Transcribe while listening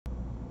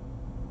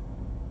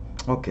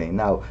Okay,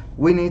 now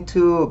we need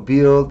to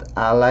build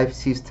a live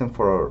system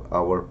for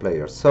our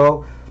players.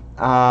 So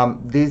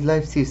this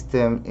live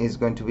system is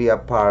going to be a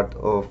part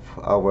of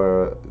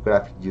our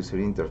graphic user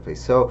interface.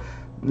 So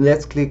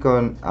let's click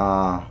on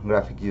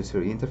graphic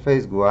user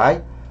interface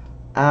GUI,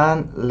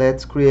 and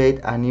let's create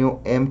a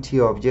new empty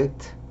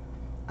object,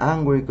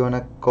 and we're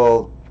gonna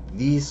call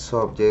this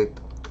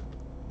object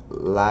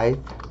live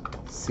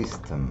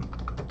system.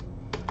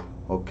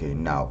 Okay,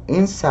 now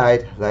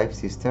inside live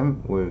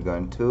system we're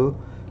going to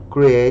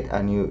create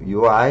a new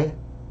UI.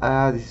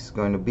 This is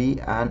going to be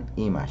an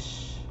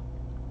image.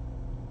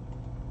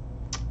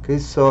 Okay,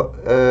 so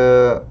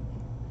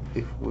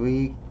if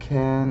we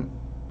can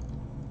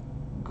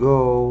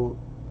go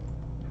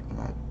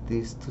like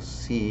this to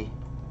see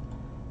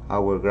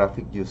our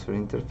graphic user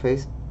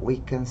interface, we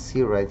can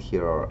see right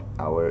here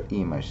our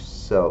image.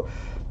 So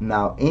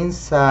now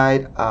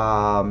inside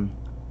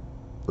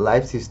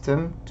live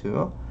system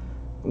 2,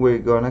 we're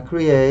gonna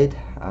create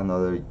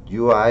another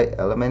UI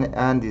element,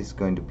 and it's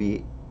going to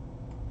be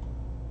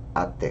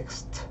a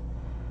text.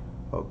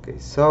 Okay,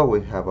 so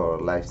we have our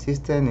live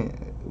system,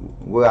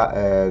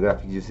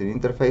 graphic user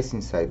interface.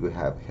 Inside we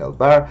have help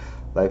bar,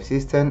 live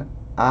system,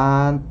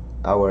 and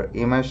our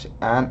image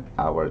and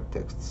our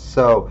text.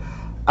 So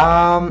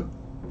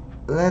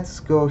let's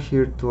go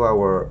here to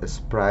our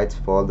sprites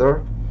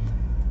folder,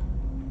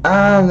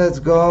 and let's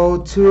go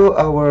to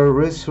our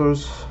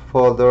resource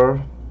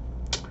folder.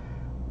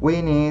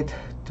 We need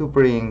to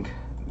bring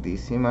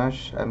this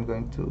image. I'm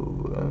going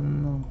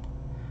to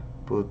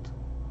put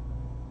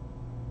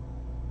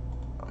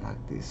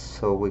like this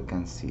so we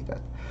can see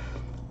that.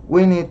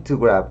 We need to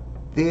grab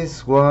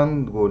this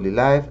one, Gully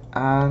Live,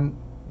 and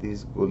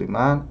this Gully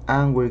Man,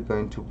 and we're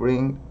going to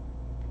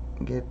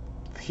get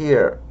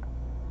here.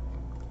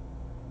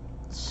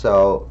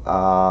 So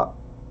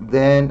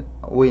then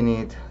we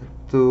need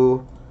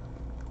to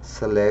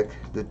select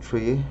the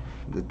three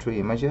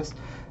images,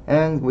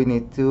 and we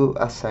need to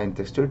assign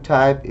texture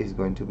type. Is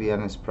going to be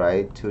an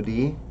sprite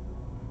 2D.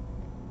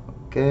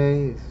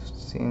 Okay,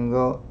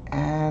 single,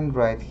 and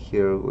right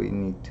here we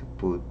need to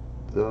put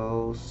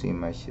those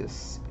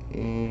images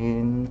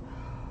in,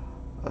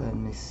 let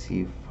me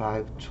see,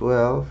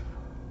 512.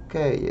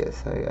 Okay,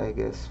 yes, I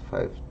guess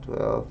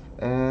 512,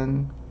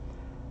 and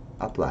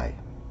apply.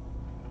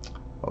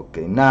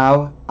 Okay,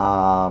 now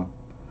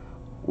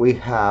we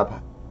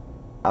have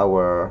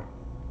our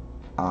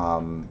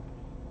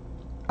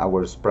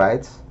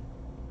sprites,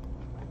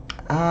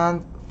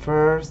 and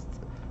first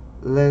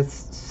let's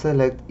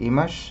select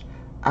image,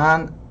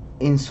 and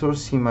in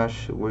source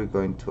image we're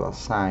going to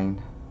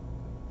assign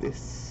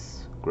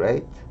this.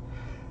 Great.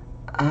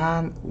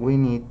 And we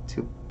need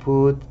to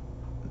put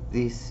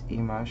this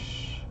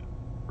image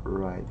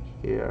right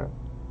here.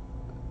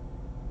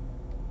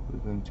 We're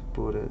going to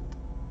put it,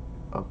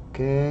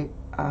 okay,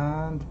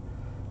 and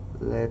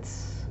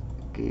let's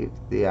give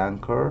the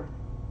anchor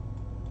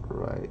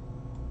right.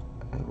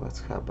 What's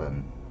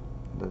happened?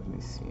 Let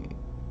me see.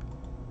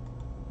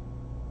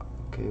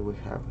 Okay, we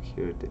have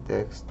here the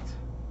text,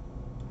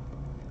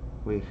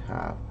 we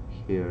have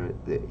here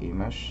the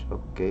image.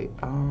 Okay,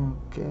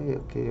 okay.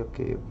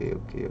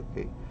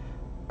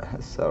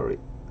 Sorry.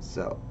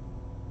 So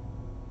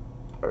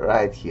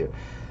right here,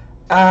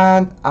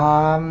 and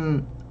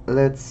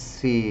let's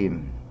see,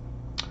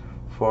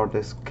 for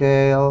the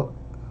scale,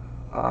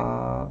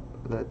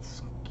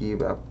 let's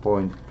give a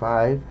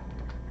 0.5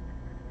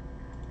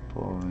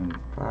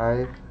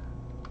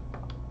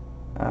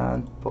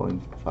 and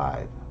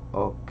 0.5.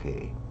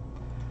 okay,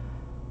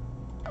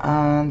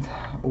 and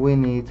we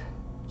need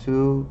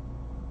to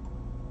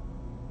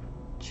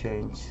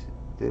change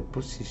the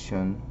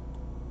position.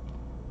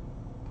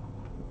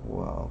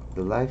 Well,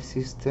 the live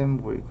system,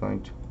 we're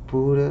going to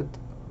put it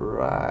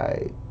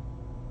right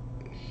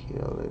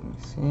here. Let me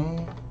see,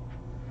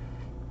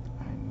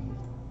 I need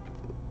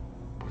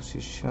to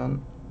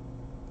position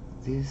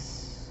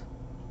this.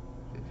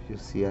 If you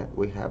see it,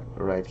 we have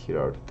right here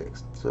our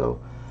text. So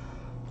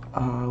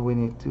we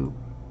need to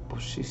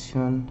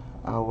position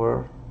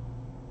our,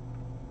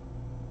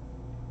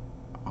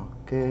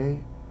 okay,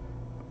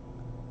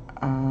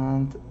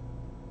 and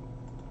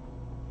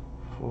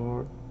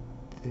for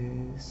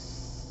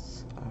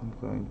this I'm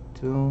going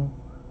to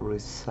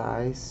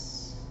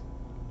resize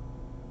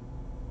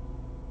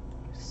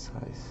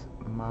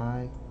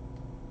my,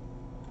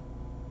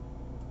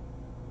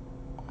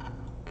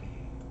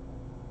 okay,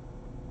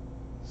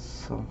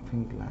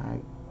 something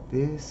like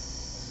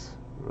this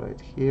right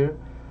here,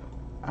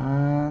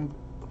 and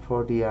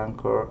for the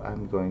anchor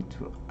I'm going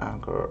to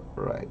anchor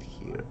right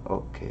here.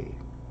 Okay,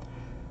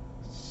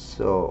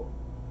 so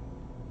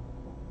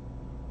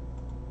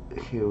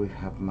here we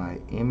have my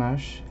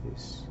image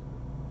is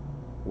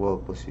well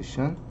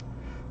positioned,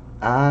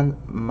 and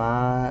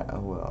my,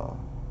 well,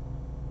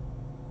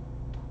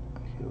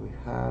 here we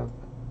have,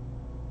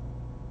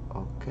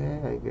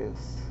 okay, I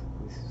guess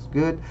this is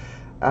good,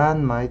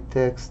 and my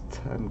text,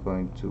 I'm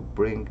going to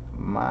bring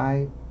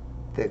my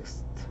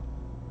text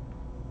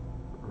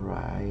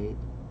right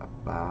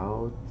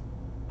about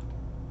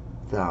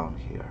down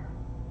here.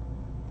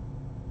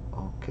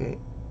 Okay,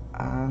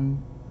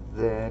 and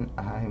then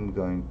I'm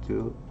going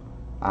to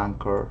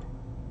anchor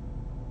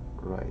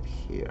right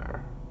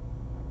here.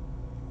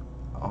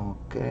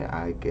 Okay,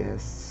 I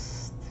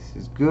guess this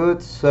is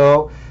good.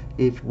 So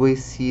if we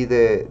see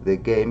the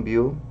game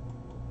view,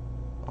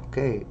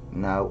 okay,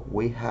 now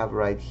we have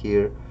right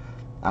here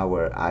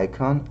our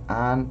icon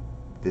and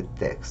the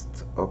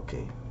text.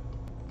 Okay,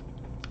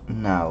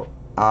 now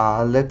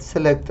let's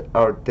select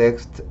our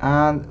text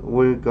and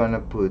we're gonna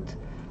put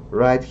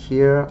right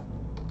here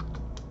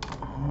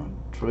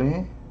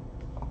tree.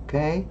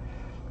 Okay,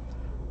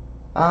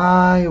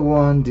 I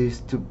want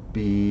this to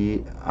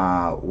be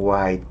a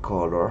white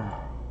color.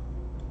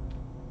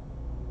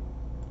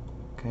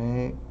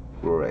 Okay,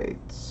 great.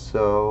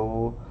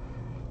 So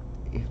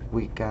if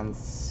we can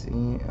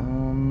see,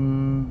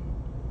 I'm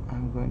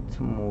going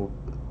to move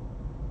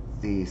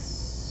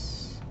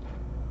this.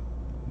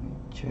 Let me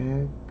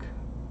check.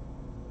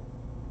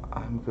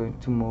 I'm going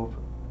to move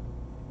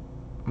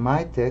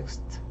my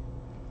text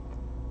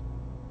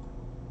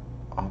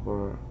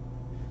over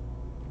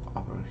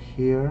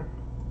here,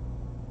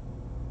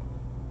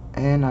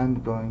 and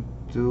I'm going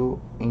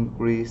to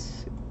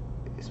increase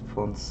its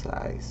font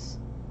size,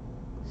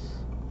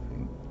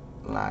 something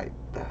like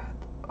that.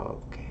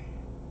 Okay,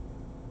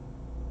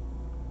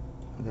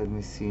 let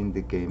me see in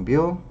the game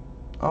view.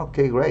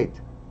 Okay,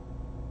 great,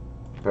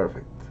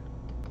 perfect.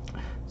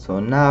 So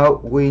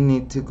now we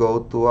need to go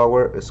to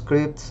our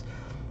scripts.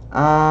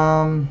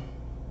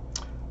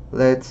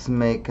 Let's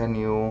make a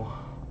new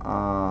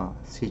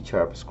C#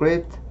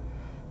 script,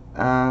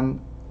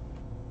 and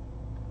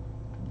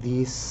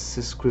this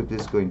script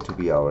is going to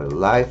be our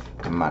live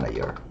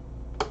manager.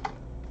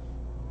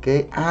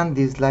 Okay, and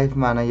this live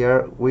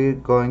manager we're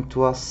going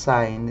to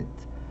assign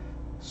it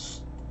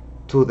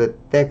to the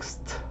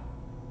text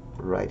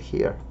right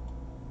here,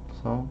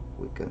 so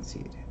we can see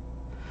it.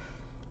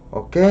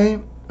 Okay,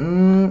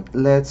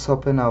 let's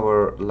open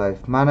our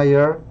live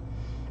manager,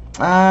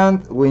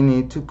 and we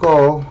need to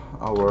call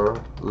our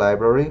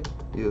library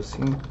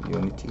using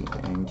Unity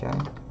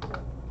Engine.ui.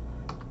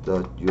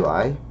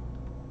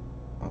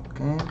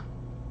 Okay,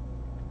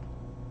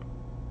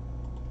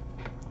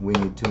 we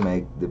need to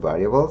make the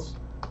variables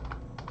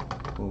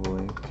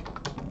public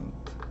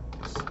int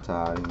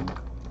starting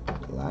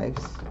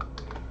lives,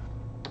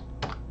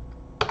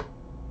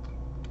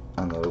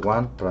 another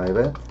one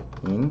private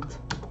int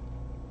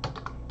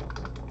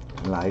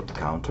live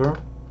counter.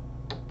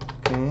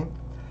 Okay,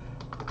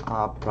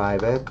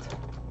 private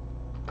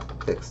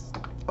text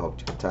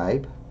object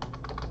type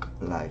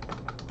live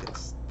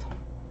text.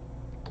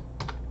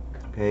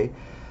 Okay,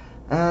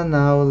 and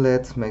now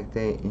let's make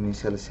the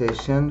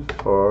initialization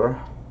for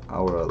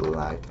our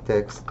live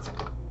text.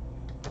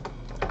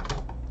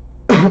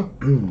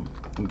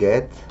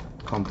 Get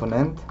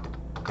component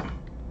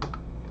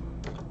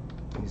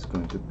is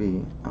going to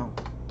be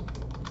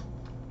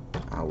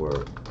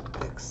our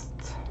text.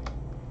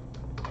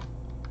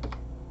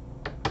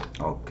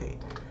 Okay,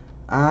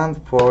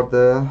 and for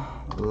the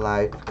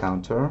live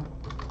counter,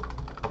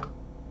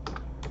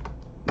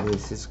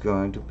 this is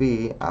going to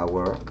be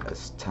our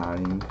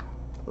starting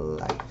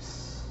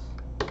lives.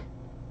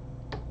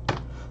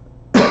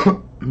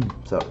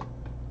 Sorry.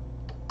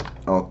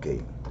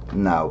 Okay,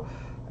 now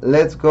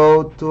let's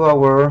go to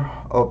our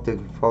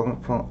update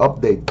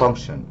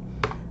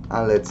function,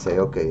 and let's say,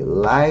 okay,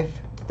 live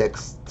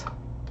text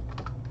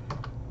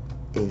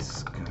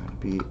is going to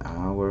be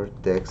our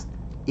text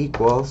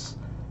equals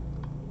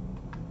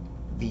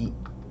the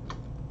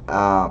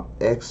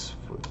x,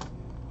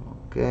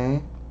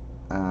 okay,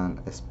 and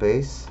a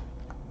space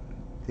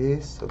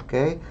this,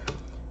 okay,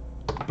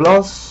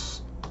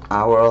 plus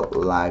our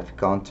live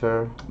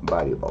counter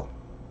variable.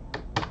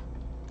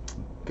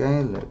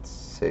 Okay, let's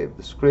save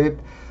the script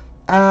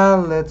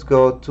and let's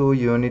go to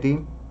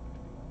Unity.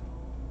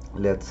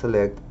 Let's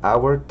select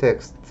our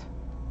text,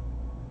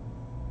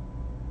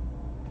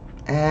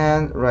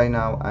 and right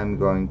now I'm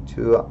going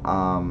to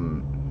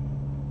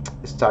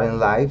starting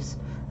lives,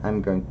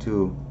 I'm going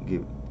to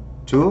give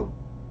 2,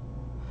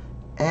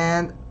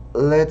 and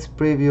let's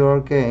preview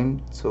our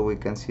game so we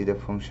can see the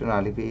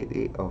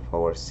functionality of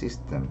our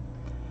system.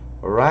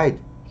 Alright,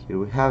 here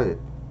we have it.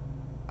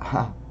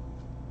 Aha,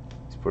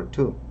 it's for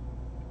 2.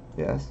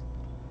 Yes.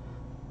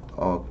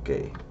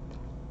 Okay.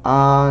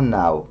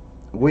 Now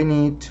we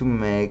need to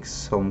make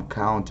some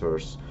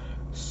counters.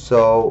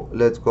 So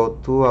let's go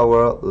to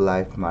our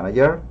live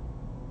manager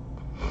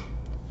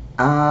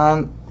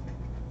and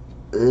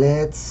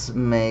let's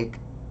make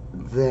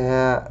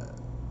the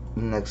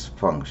next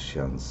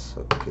functions.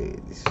 Okay,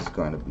 this is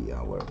going to be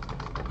our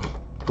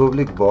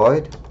public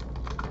void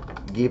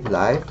give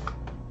live,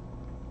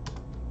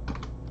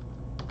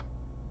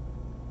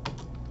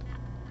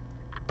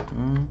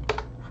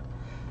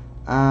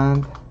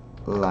 and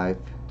live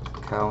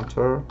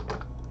counter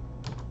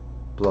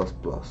plus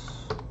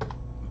plus.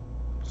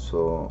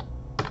 So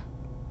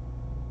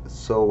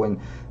when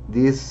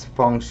these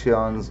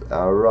functions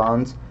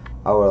runs,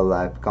 our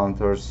live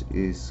counters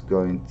is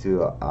going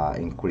to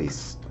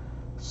increase.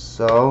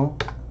 So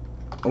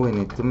we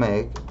need to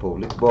make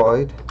public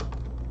void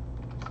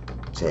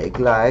take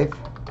life.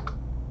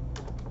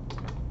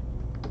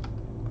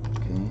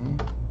 Okay,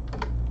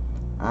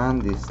 and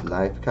this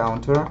life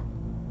counter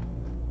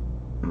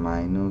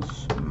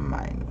minus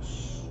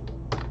minus.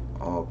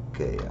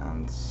 Okay,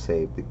 and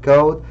save the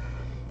code.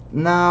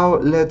 Now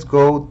let's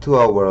go to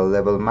our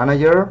level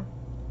manager.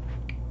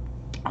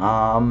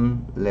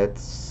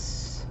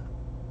 Let's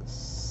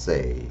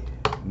say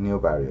new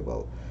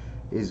variable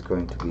is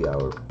going to be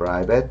our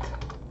private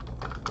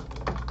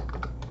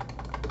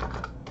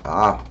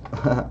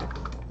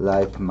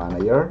life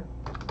manager,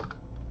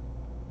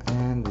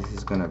 and this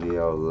is gonna be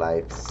our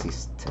life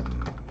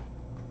system.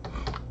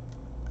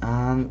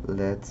 And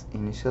let's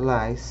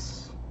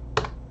initialize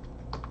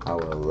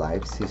our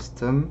life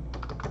system.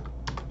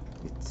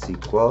 It's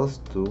equals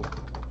to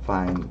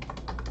find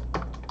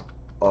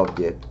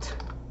object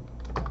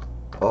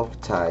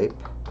of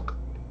type.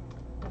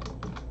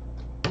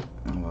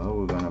 Well,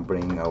 we're gonna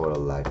bring our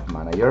life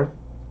manager.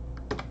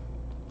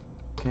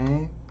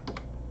 Okay.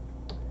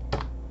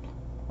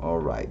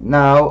 Alright,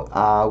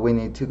 now we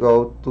need to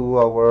go to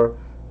our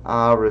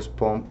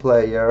respawn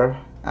player,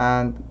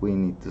 and we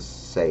need to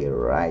say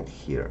right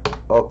here,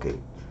 okay,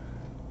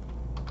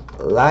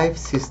 life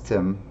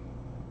system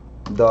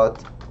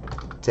dot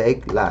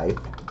take life.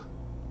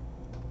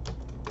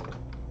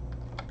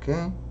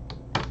 Okay,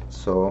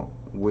 so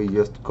we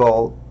just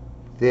call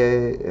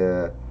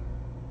the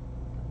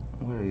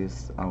where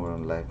is our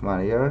life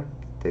manager?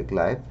 Take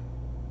life,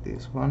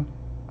 this one.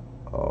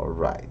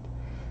 Alright,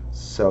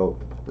 so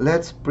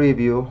let's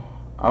preview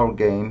our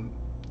game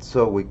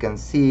so we can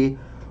see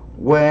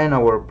when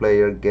our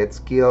player gets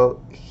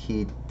killed,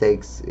 he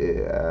takes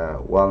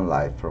 1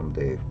 life from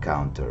the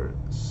counter.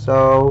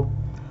 So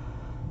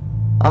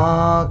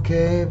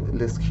okay,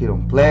 let's hit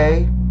on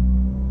play,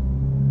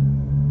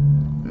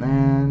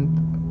 and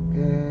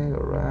okay,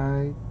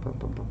 alright,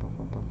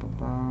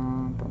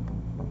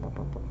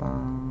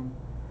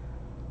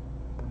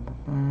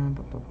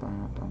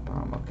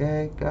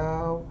 okay,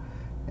 go,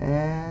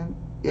 and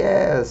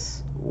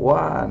yes,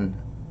 1.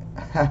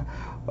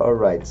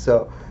 Alright,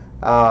 so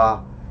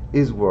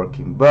is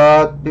working.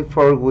 But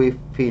before we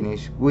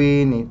finish,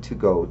 we need to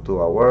go to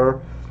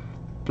our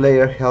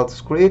player health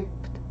script.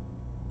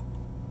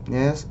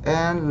 Yes,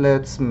 and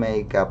let's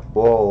make a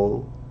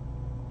ball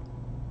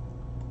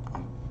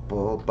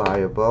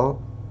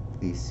variable.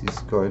 This is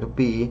going to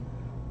be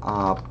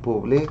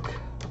public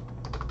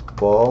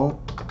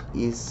ball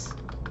is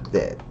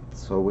dead.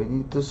 So we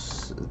need to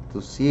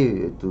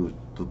see to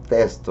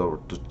test or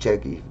to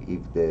check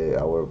if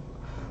our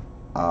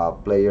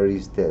player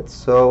is dead.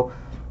 So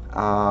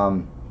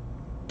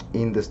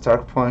in the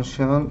start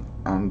function,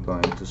 I'm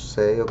going to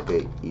say,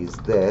 okay, is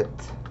dead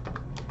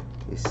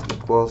is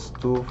equals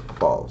to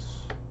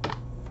false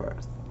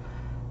first,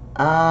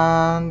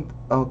 and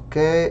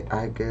okay,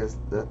 I guess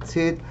that's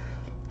it.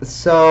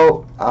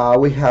 So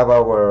we have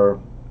our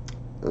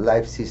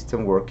life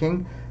system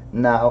working.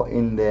 Now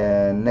in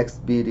the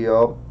next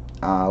video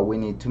we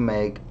need to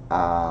make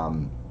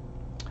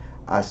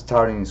a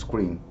starting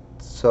screen,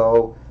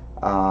 so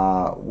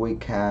we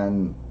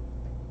can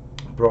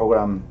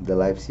program the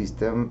life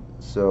system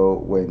so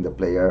when the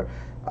player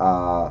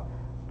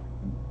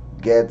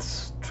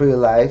gets 3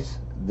 lives,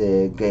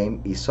 the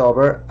game is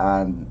over,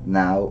 and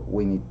now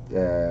we need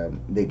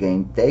the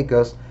game take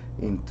us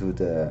into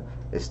the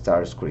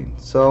start screen.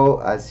 So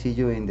I'll see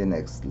you in the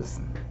next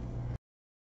lesson.